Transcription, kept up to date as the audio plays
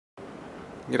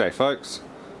G'day folks.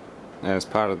 As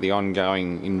part of the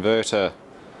ongoing inverter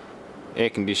air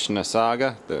conditioner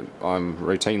saga that I'm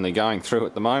routinely going through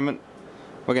at the moment,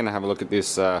 we're going to have a look at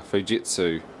this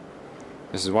Fujitsu.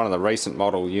 This is one of the recent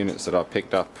model units that I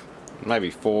picked up maybe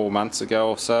 4 months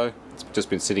ago or so. It's just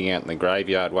been sitting out in the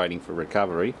graveyard waiting for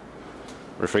recovery.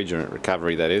 Refrigerant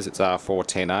recovery, that is. It's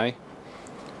R410A. A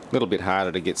little bit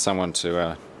harder to get someone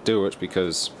to do it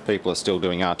because people are still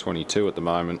doing R22 at the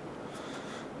moment.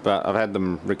 But I've had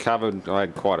them recovered. I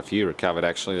had quite a few recovered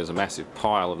actually. There's a massive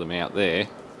pile of them out there.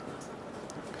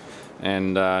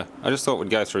 And I just thought we'd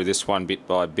go through this one bit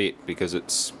by bit because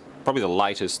it's probably the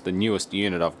latest, the newest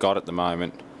unit I've got at the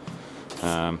moment.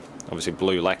 Obviously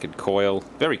blue lacquered coil,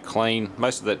 very clean.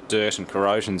 Most of that dirt and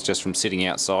corrosion's just from sitting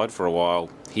outside for a while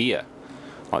here.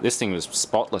 Like this thing was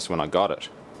spotless when I got it.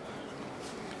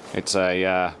 It's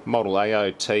a model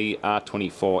AOT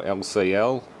R24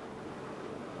 LCL.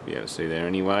 Be able to see there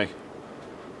anyway.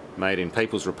 Made in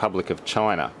People's Republic of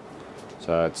China.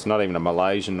 So it's not even a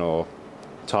Malaysian or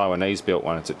Taiwanese built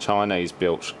one, it's a Chinese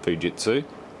built Fujitsu.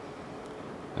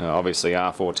 Obviously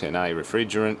R410A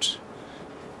refrigerant,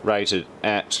 rated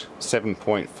at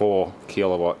 7.4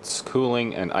 kilowatts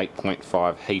cooling and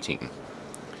 8.5 heating.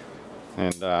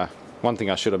 And one thing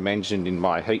I should have mentioned in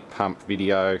my heat pump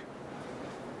video,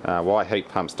 why heat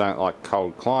pumps don't like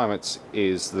cold climates,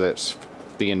 is that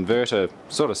the inverter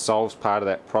sort of solves part of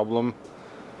that problem,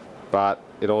 but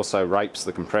it also rapes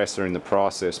the compressor in the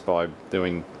process by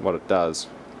doing what it does.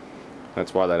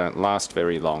 That's why they don't last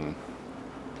very long.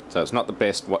 So it's not the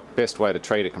best way to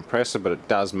treat a compressor, but it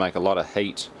does make a lot of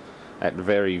heat at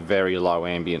very, very low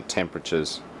ambient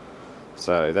temperatures.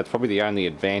 So that's probably the only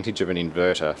advantage of an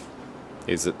inverter,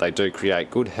 is that they do create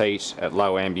good heat at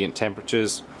low ambient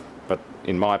temperatures, but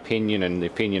in my opinion and the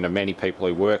opinion of many people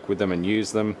who work with them and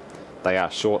use them, they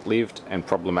are short-lived and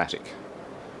problematic.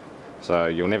 So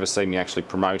you'll never see me actually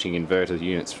promoting inverter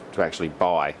units to actually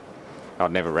buy.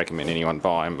 I'd never recommend anyone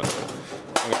buy them, but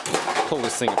I'm going to pull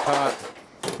this thing apart.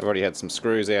 I've already had some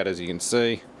screws out, as you can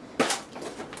see.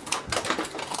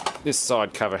 This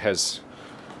side cover has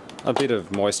a bit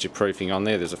of moisture proofing on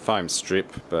there. There's a foam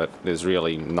strip, but there's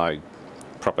really no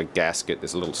proper gasket.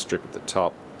 There's a little strip at the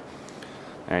top.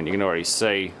 And you can already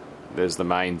see there's the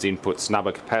mains input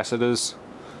snubber capacitors.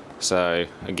 So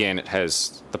again, it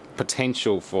has the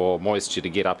potential for moisture to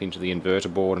get up into the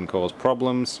inverter board and cause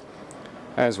problems,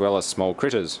 as well as small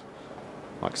critters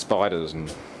like spiders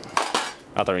and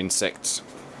other insects.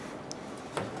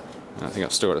 I think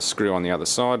I've still got a screw on the other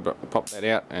side, but we'll pop that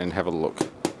out and have a look.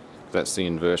 That's the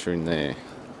inverter in there.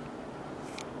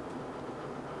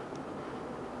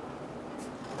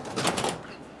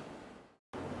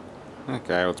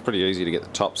 Okay, well, it's pretty easy to get the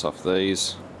tops off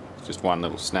these. Just one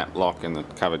little snap lock and the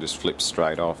cover just flips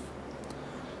straight off.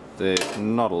 There's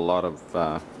not a lot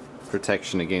of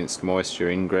protection against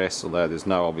moisture ingress, although there's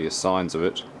no obvious signs of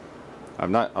it. I've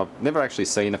never actually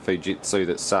seen a Fujitsu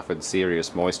that suffered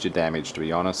serious moisture damage, to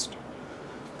be honest.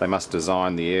 They must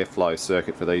design the airflow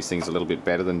circuit for these things a little bit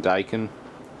better than Dakin.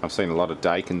 I've seen a lot of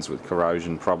Dakins with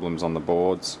corrosion problems on the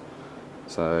boards,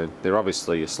 so they're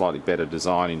obviously a slightly better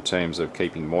design in terms of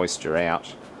keeping moisture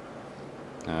out.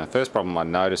 First problem I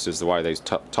noticed is the way these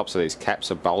tops of these caps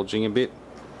are bulging a bit.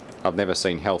 I've never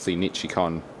seen healthy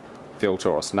Nichicon filter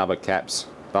or snubber caps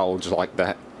bulge like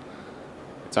that.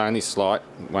 It's only slight,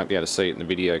 you won't be able to see it in the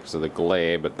video because of the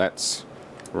glare, but that's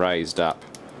raised up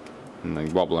and they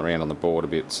wobble around on the board a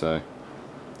bit, so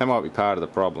that might be part of the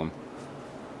problem.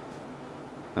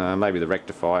 Maybe the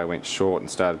rectifier went short and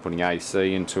started putting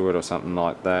AC into it or something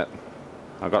like that.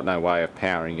 I've got no way of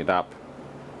powering it up.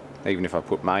 Even if I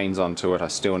put mains onto it, I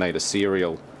still need a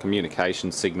serial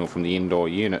communication signal from the indoor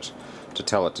unit to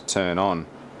tell it to turn on.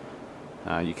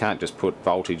 You can't just put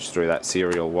voltage through that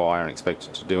serial wire and expect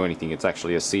it to do anything. It's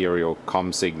actually a serial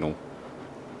comm signal.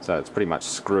 So it's pretty much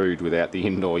screwed without the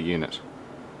indoor unit.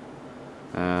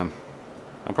 I'll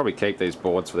probably keep these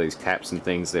boards for these caps and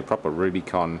things. They're proper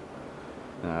Rubicon.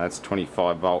 That's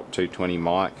 25 volt, 220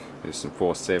 mic. There's some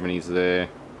 470s there.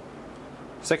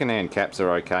 Second-hand caps are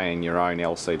okay in your own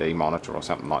LCD monitor or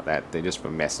something like that. They're just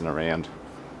for messing around.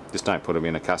 Just don't put them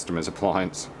in a customer's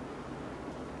appliance.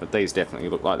 But these definitely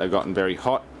look like they've gotten very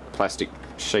hot. The plastic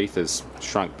sheath has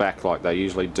shrunk back like they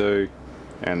usually do,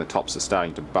 and the tops are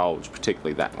starting to bulge,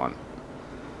 particularly that one.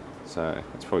 So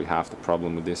that's probably half the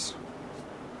problem with this.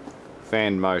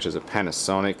 Fan motors are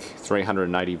Panasonic,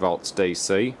 380 volts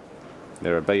DC.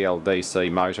 They're a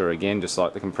BLDC motor again, just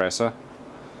like the compressor,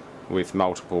 with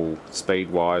multiple speed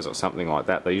wires or something like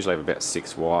that. They usually have about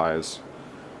 6 wires.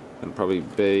 It'll probably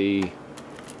be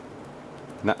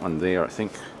that one there, I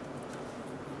think.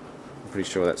 I'm pretty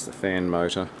sure that's the fan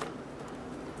motor.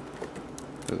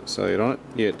 Does it say it on it?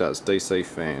 Yeah, it does. DC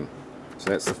fan. So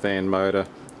that's the fan motor.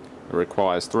 It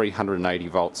requires 380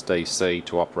 volts DC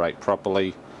to operate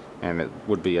properly, and it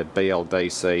would be a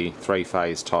BLDC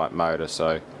 3-phase type motor,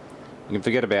 so you can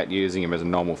forget about using them as a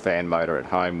normal fan motor at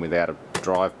home without a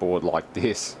drive board like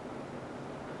this.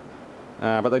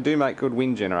 But they do make good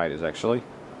wind generators actually.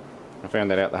 I found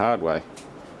that out the hard way.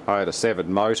 I had a severed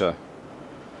motor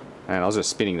and I was just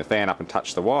spinning the fan up and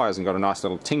touched the wires and got a nice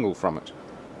little tingle from it.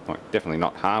 Like, definitely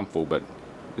not harmful, but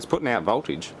it's putting out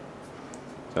voltage.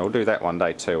 So we'll do that one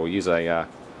day too. We'll use a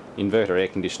inverter air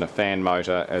conditioner fan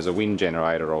motor as a wind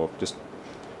generator, or just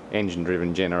engine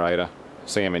driven generator.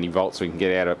 See how many volts we can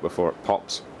get out of it before it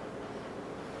pops.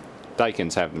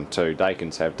 Dakins have them too.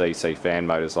 Dakins have DC fan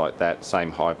motors like that,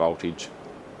 same high voltage.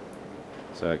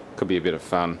 So it could be a bit of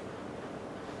fun.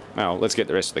 Well, let's get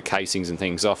the rest of the casings and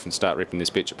things off and start ripping this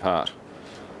bitch apart.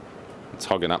 It's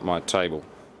hogging up my table.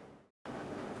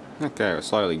 Okay, we're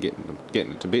slowly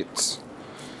getting it to bits.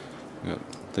 Got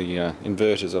the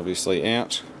inverters obviously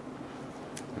out.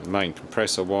 The main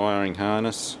compressor wiring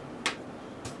harness.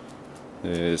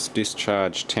 There's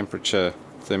discharge temperature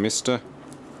thermistor.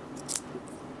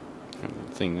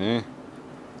 Thing there.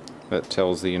 That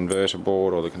tells the inverter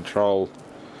board or the control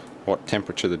what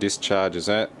temperature the discharge is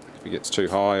at, if it gets too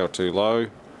high or too low.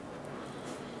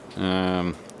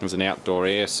 There's an outdoor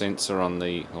air sensor on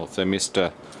the, or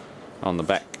thermistor on the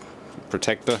back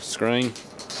protector screen.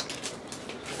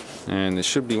 And there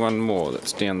should be one more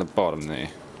that's down the bottom there.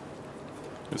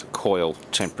 There's a coil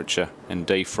temperature and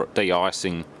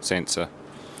de-icing sensor.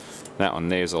 That one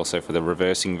there is also for the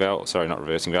reversing valve, sorry, not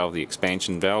reversing valve, the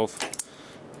expansion valve,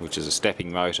 which is a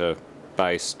stepping motor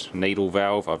based needle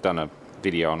valve. I've done a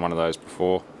video on one of those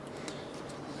before.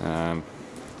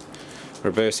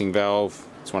 Reversing valve,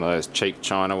 it's one of those cheap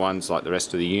China ones like the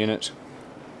rest of the unit.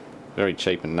 Very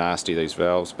cheap and nasty, these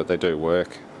valves, but they do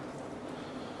work.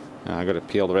 I've got to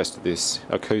peel the rest of this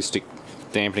acoustic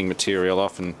dampening material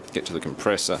off and get to the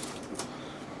compressor.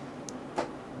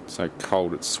 It's so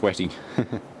cold it's sweaty.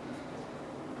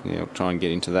 Yeah, I'll try and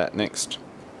get into that next.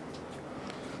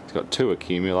 It's got two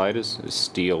accumulators,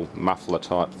 steel muffler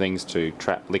type things to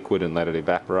trap liquid and let it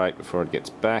evaporate before it gets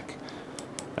back.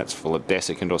 That's full of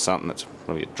desiccant or something, that's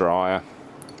probably a dryer.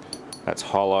 That's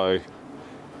hollow.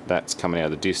 That's coming out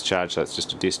of the discharge, so it's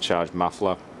just a discharge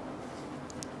muffler.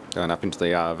 Going up into the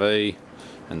RV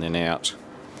and then out.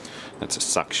 That's a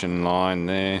suction line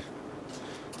there.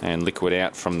 And liquid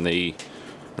out from the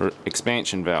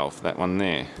expansion valve, that one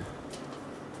there.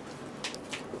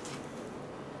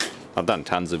 I've done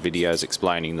tons of videos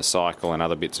explaining the cycle and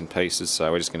other bits and pieces,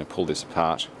 so we're just going to pull this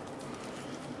apart.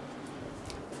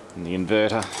 And the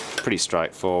inverter, pretty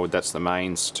straightforward. That's the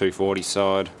mains 240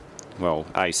 side. Well,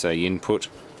 AC input.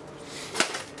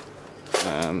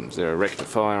 Is there a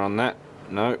rectifier on that?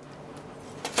 No.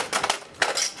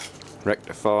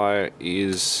 Rectifier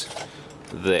is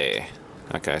there.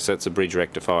 Okay, so it's a bridge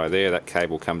rectifier there. That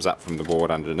cable comes up from the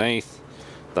board underneath.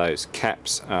 Those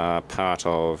caps are part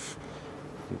of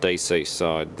DC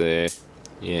side there.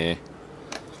 Yeah.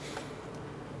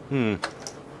 There's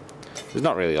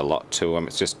not really a lot to them.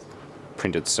 It's just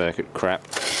printed circuit crap.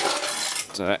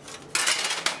 So that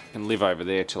can live over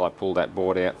there till I pull that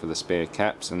board out for the spare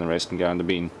caps, and the rest can go in the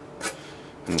bin.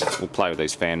 And we'll play with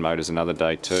these fan motors another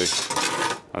day too.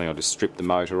 I think I'll just strip the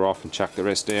motor off and chuck the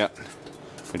rest out.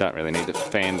 We don't really need the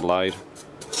fan blade.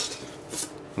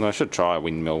 Although I should try a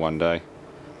windmill one day.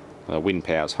 Wind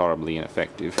power's horribly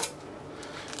ineffective.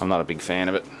 I'm not a big fan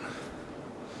of it.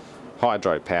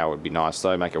 Hydro power would be nice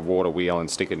though. Make a water wheel and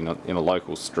stick it in a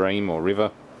local stream or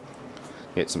river.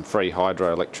 Get some free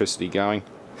hydroelectricity going.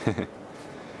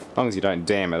 As long as you don't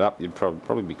dam it up, you'd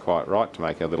probably be quite right to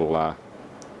make a little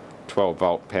 12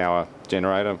 volt power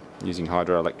generator using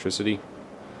hydroelectricity.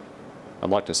 I'd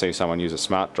like to see someone use a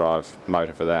smart drive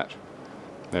motor for that.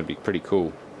 That'd be pretty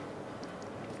cool.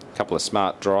 A couple of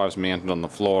smart drives mounted on the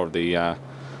floor of the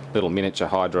little miniature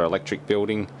hydroelectric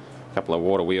building. A couple of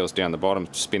water wheels down the bottom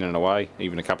spinning away.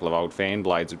 Even a couple of old fan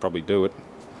blades would probably do it.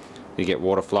 You get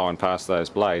water flowing past those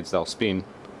blades, they'll spin.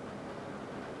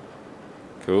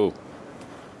 Cool.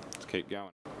 Let's keep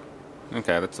going.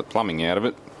 Okay, that's the plumbing out of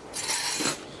it.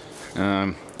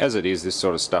 As it is, this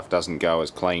sort of stuff doesn't go as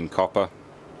clean copper.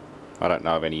 I don't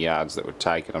know of any yards that would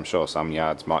take it. I'm sure some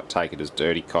yards might take it as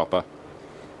dirty copper.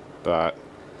 But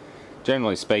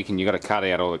generally speaking, you've got to cut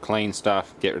out all the clean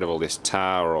stuff, get rid of all this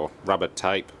tar or rubber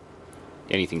tape.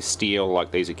 Anything steel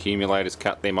like these accumulators,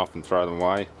 cut them off and throw them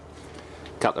away.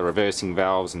 Cut the reversing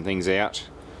valves and things out,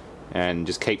 and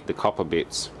just keep the copper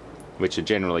bits, which are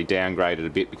generally downgraded a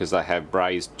bit because they have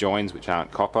brazed joins which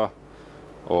aren't copper,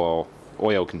 or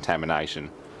oil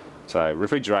contamination. So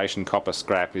refrigeration copper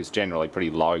scrap is generally pretty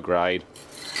low grade,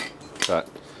 but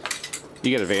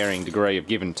you get a varying degree of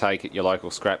give and take at your local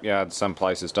scrapyard. Some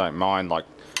places don't mind, like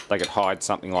they could hide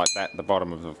something like that at the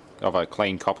bottom of a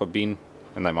clean copper bin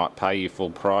and they might pay you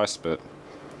full price, but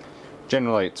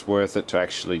generally it's worth it to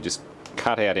actually just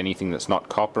cut out anything that's not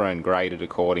copper and grade it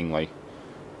accordingly.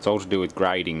 It's all to do with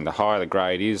grading. The higher the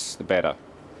grade is, the better.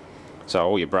 So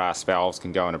all your brass valves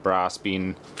can go in a brass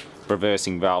bin,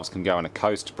 reversing valves can go in a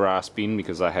coast brass bin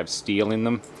because they have steel in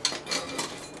them.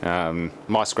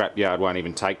 My scrapyard won't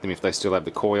even take them if they still have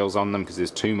the coils on them because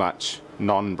there's too much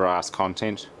non-brass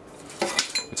content.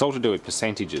 It's all to do with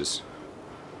percentages.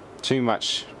 Too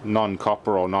much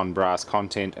non-copper or non-brass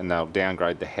content and they'll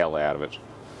downgrade the hell out of it.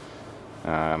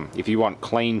 If you want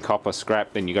clean copper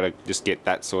scrap, then you've got to just get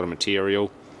that sort of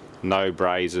material. No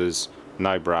brazers,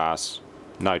 no brass,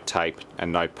 no tape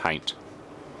and no paint.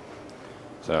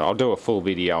 So I'll do a full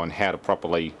video on how to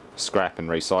properly scrap and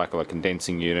recycle a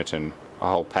condensing unit and a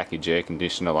whole package air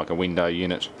conditioner like a window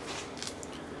unit.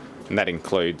 And that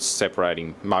includes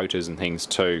separating motors and things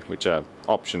too, which are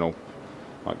optional.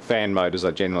 Like fan motors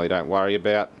I generally don't worry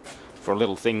about. For a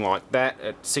little thing like that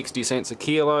at 60 cents a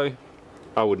kilo,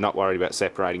 I would not worry about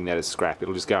separating that as scrap.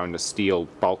 It'll just go in the steel,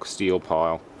 bulk steel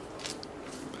pile.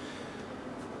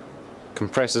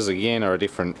 Compressors again are a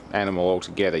different animal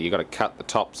altogether. You've got to cut the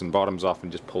tops and bottoms off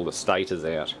and just pull the stators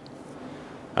out.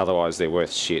 Otherwise they're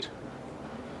worth shit.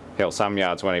 Hell, some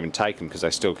yards won't even take them because they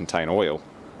still contain oil.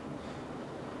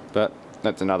 But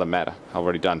that's another matter. I've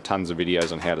already done tons of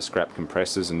videos on how to scrap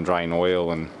compressors and drain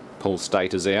oil and pull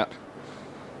stators out.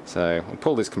 So we'll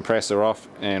pull this compressor off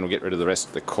and we'll get rid of the rest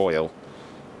of the coil.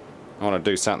 I want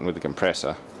to do something with the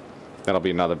compressor. That'll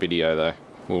be another video though.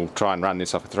 We'll try and run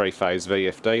this off a 3-phase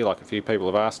VFD like a few people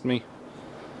have asked me.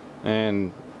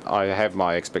 And I have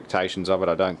my expectations of it.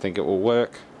 I don't think it will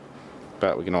work,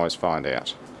 but we can always find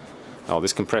out. Oh,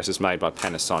 this compressor's made by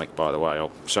Panasonic, by the way.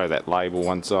 I'll show that label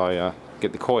once I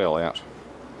get the coil out.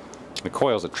 The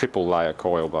coil's a triple layer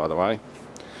coil, by the way.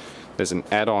 There's an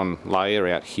add-on layer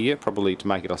out here, probably to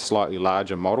make it a slightly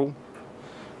larger model.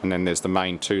 And then there's the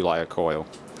main 2-layer coil.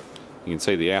 You can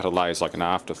see the outer layer is like an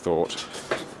afterthought.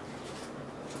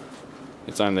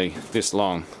 It's only this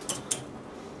long.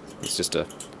 It's just a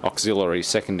auxiliary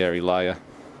secondary layer.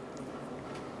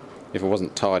 If it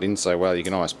wasn't tied in so well, you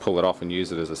can always pull it off and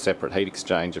use it as a separate heat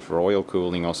exchanger for oil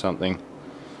cooling or something.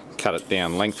 Cut it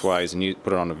down lengthways and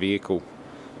put it on a vehicle.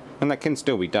 And that can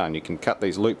still be done. You can cut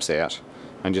these loops out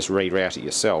and just reroute it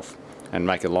yourself and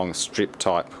make a long strip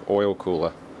type oil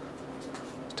cooler.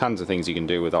 There's tons of things you can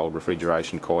do with old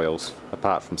refrigeration coils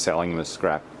apart from selling them as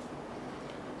scrap.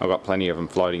 I've got plenty of them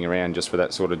floating around just for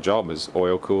that sort of job, as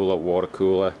oil cooler, water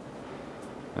cooler,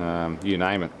 you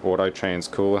name it, auto trans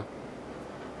cooler.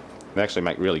 They actually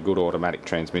make really good automatic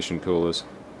transmission coolers.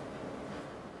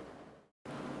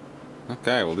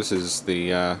 Okay, well this is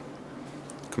the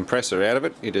compressor out of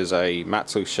it. It is a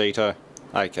Matsushita,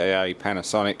 aka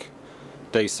Panasonic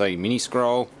DC mini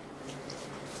scroll.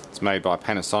 It's made by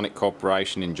Panasonic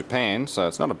Corporation in Japan, so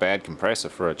it's not a bad compressor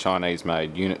for a Chinese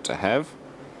made unit to have.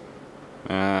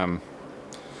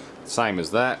 Same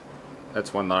as that.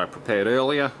 That's one that I prepared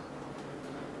earlier.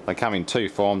 They come in 2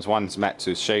 forms. One's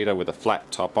Matsushita with a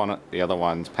flat top on it, the other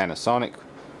one's Panasonic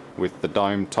with the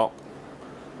dome top,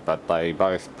 but they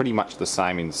both pretty much the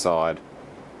same inside.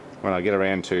 When I get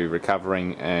around to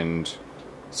recovering and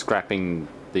scrapping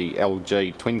the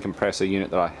LG twin compressor unit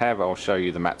that I have, I'll show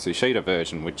you the Matsushita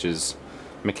version, which is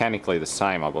mechanically the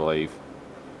same, I believe.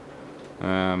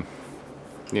 Yeah,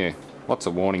 lots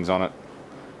of warnings on it.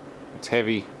 It's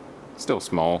heavy, still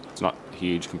small, it's not a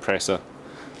huge compressor.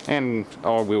 And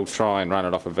I will try and run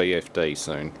it off a VFD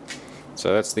soon.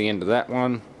 So that's the end of that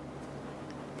one.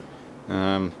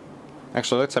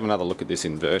 Actually, let's have another look at this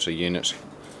inverter unit.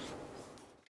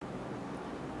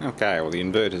 Okay, well the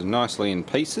inverter's nicely in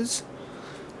pieces.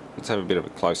 Let's have a bit of a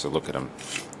closer look at them.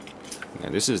 Now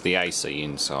this is the AC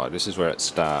inside, this is where it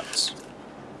starts.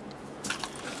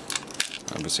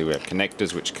 Obviously we have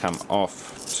connectors which come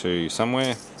off to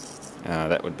somewhere.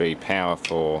 That would be power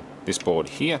for this board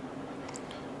here.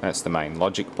 That's the main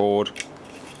logic board,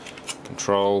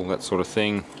 control, that sort of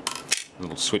thing. A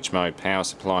little switch mode power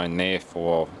supply in there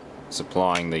for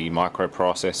supplying the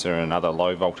microprocessor and other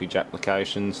low voltage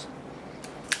applications.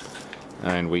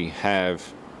 And we have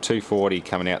 240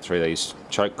 coming out through these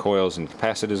choke coils and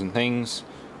capacitors and things.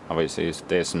 Obviously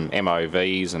there's some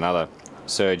MOVs and other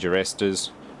surge arresters,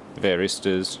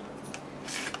 varistors.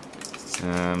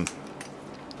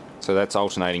 So that's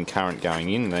alternating current going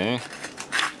in there.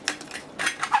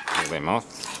 Pull them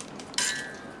off.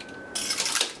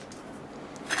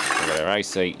 We've got our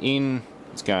AC in,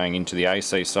 is going into the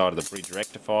AC side of the bridge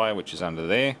rectifier, which is under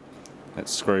there. That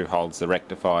screw holds the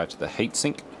rectifier to the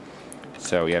heatsink.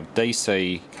 So we have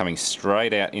DC coming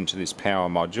straight out into this power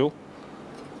module.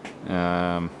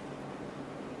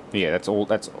 Yeah, that's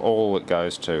all it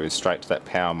goes to, is straight to that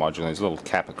power module. There's a little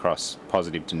cap across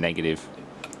positive to negative,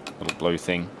 little blue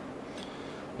thing.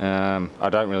 I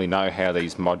don't really know how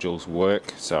these modules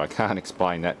work, so I can't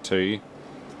explain that to you.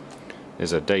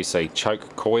 There's a DC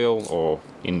choke coil, or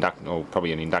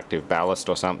probably an inductive ballast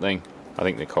or something. I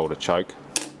think they're called a choke.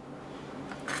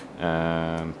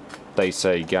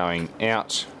 DC going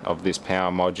out of this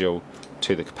power module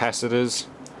to the capacitors,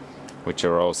 which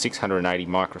are all 680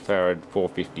 microfarad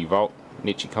 450 volt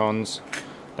Nichicons.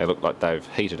 They look like they've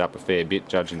heated up a fair bit,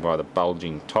 judging by the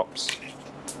bulging tops.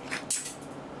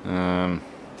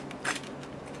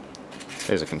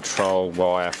 There's a control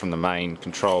wire from the main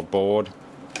control board.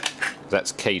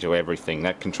 That's key to everything.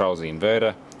 That controls the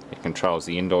inverter, it controls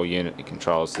the indoor unit, it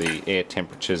controls the air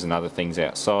temperatures and other things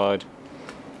outside,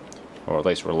 or at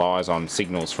least relies on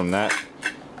signals from that.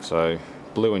 So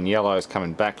blue and yellow is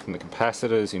coming back from the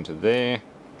capacitors into there.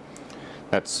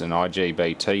 That's an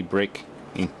IGBT brick,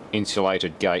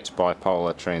 insulated gate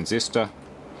bipolar transistor.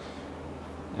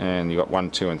 And you've got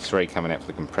 1, 2 and 3 coming out for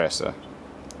the compressor.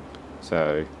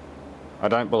 So I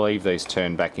don't believe these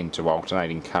turn back into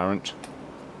alternating current.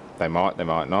 They might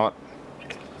not.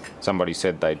 Somebody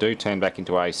said they do turn back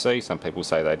into AC, some people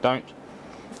say they don't.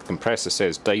 The compressor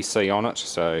says DC on it,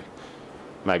 so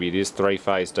maybe it is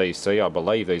 3-phase DC. I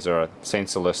believe these are a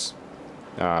sensorless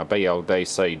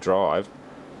BLDC drive.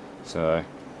 So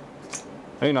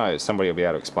who knows, somebody will be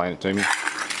able to explain it to me.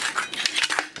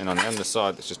 And on the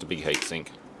underside, it's just a big heatsink.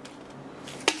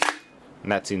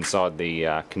 And that's inside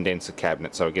the condenser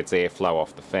cabinet, so it gets airflow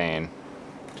off the fan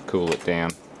to cool it down.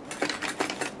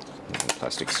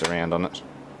 Plastic surround on it.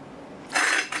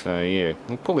 So yeah,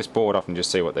 we'll pull this board off and just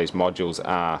see what these modules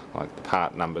are, like the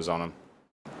part numbers on them.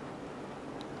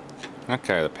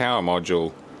 Okay, the power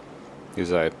module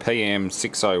is a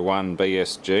PM601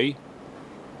 BSG.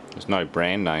 There's no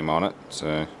brand name on it,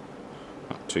 so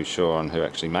not too sure on who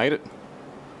actually made it.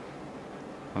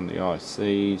 On the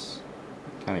ICs,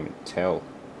 can't even tell.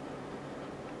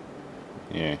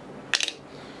 Yeah,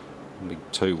 big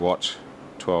 2-watt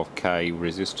 12k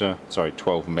resistor, sorry,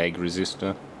 12 meg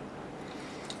resistor.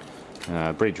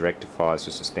 Bridge rectifier is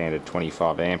just a standard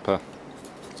 25 ampere.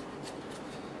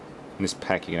 In this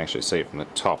pack you can actually see it from the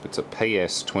top. It's a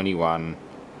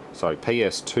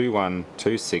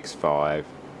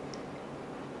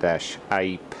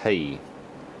PS21265-AP,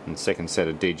 and second set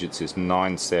of digits is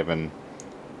 97EKO.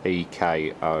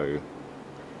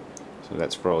 So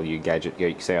that's for all you gadget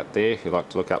geeks out there who like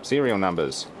to look up serial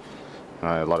numbers.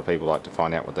 I know a lot of people like to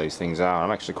find out what these things are. I'm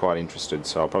actually quite interested,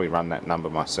 so I'll probably run that number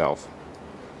myself.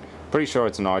 Pretty sure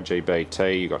it's an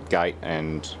IGBT. You've got gate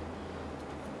and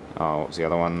what was the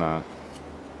other one?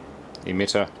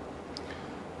 Emitter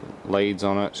leads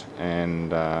on it,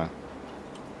 and yeah,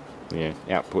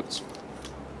 outputs.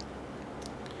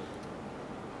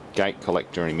 Gate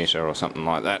collector and emitter or something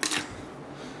like that.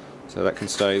 So that can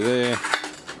stay there.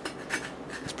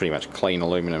 It's pretty much a clean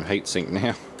aluminum heatsink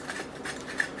now.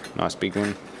 Nice big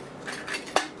one.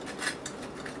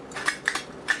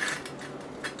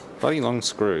 Bloody long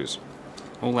screws.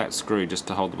 All that screw just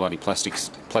to hold the bloody plastic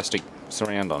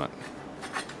surround on it.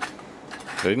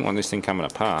 They didn't want this thing coming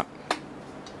apart.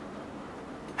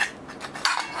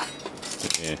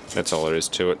 But yeah, that's all there is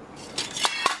to it.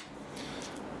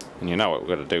 And you know what we've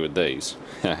got to do with these.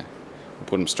 We'll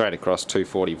put them straight across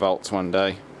 240 volts one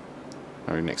day.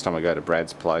 Maybe next time I go to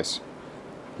Brad's place.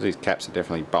 These caps are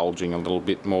definitely bulging a little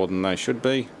bit more than they should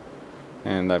be,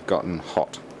 and they've gotten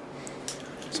hot.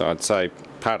 So I'd say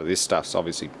part of this stuff's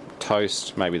obviously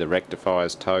toast, maybe the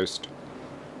rectifier's toast.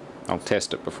 I'll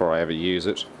test it before I ever use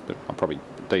it, but I'll probably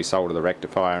desolder the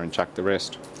rectifier and chuck the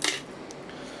rest.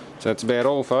 So that's about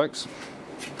all, folks.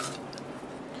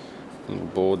 Little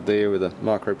board there with a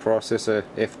microprocessor,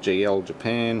 FGL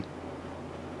Japan.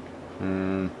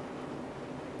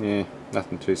 Yeah,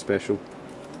 nothing too special.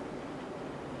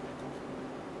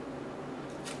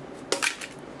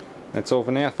 That's all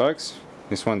for now, folks.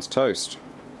 This one's toast.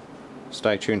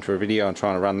 Stay tuned for a video on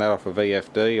trying to run that off a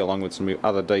VFD along with some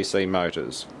other DC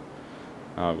motors.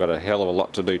 I've got a hell of a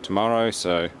lot to do tomorrow,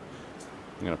 so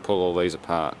I'm going to pull all these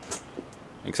apart.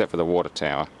 Except for the water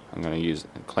tower. I'm going to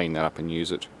clean that up and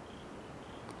use it.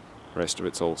 The rest of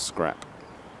it's all scrap.